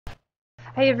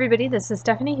Hi everybody, this is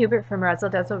Stephanie Hubert from Razzle,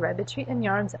 and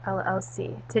Yarns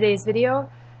LLC. Today's video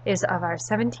is of our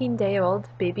 17-day-old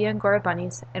baby Angora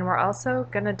bunnies, and we're also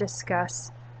going to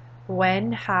discuss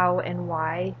when, how, and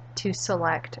why to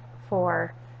select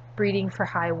for breeding for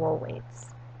high wool weights.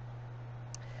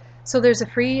 So there's a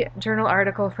free journal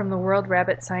article from the World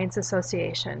Rabbit Science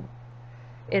Association.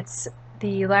 It's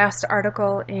the last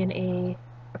article in a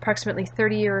approximately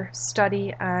 30-year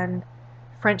study on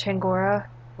French Angora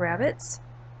rabbits.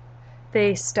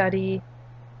 They study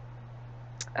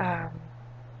the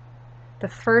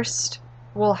first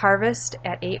wool harvest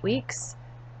at 8 weeks.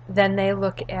 Then they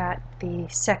look at the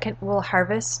second wool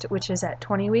harvest, which is at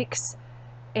 20 weeks,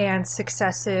 and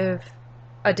successive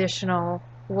additional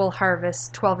wool harvests,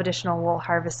 12 additional wool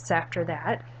harvests after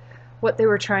that. What they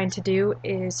were trying to do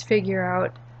is figure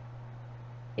out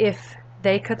if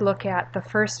they could look at the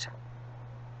first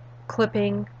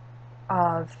clipping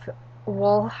of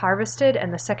wool harvested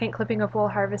and the second clipping of wool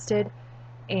harvested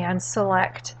and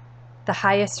select the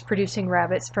highest producing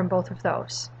rabbits from both of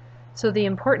those. So the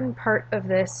important part of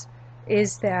this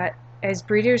is that as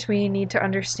breeders we need to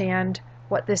understand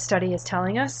what this study is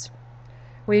telling us.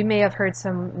 We may have heard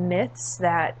some myths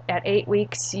that at 8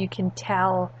 weeks you can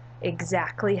tell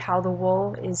exactly how the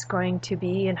wool is going to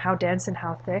be and how dense and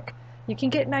how thick. You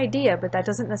can get an idea, but that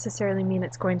doesn't necessarily mean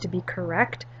it's going to be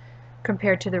correct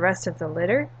compared to the rest of the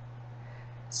litter.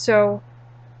 So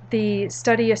the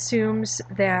study assumes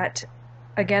that,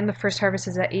 again, the first harvest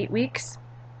is at 8 weeks,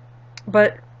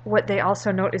 but what they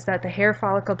also note is that the hair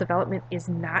follicle development is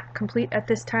not complete at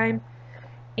this time,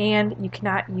 and you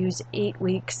cannot use 8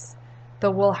 weeks,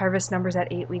 the wool harvest numbers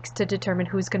at 8 weeks, to determine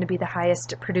who's going to be the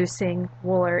highest producing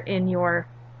wooler in your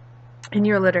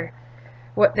litter.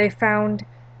 What they found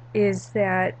is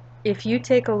that if you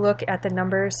take a look at the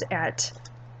numbers at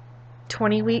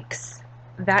 20 weeks,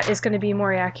 that is going to be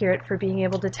more accurate for being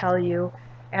able to tell you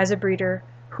as a breeder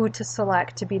who to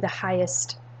select to be the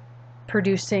highest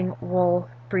producing wool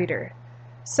breeder.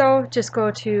 So just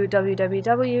go to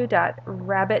www.World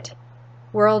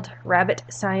Rabbit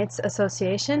Science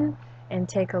Association and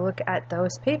take a look at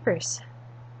those papers.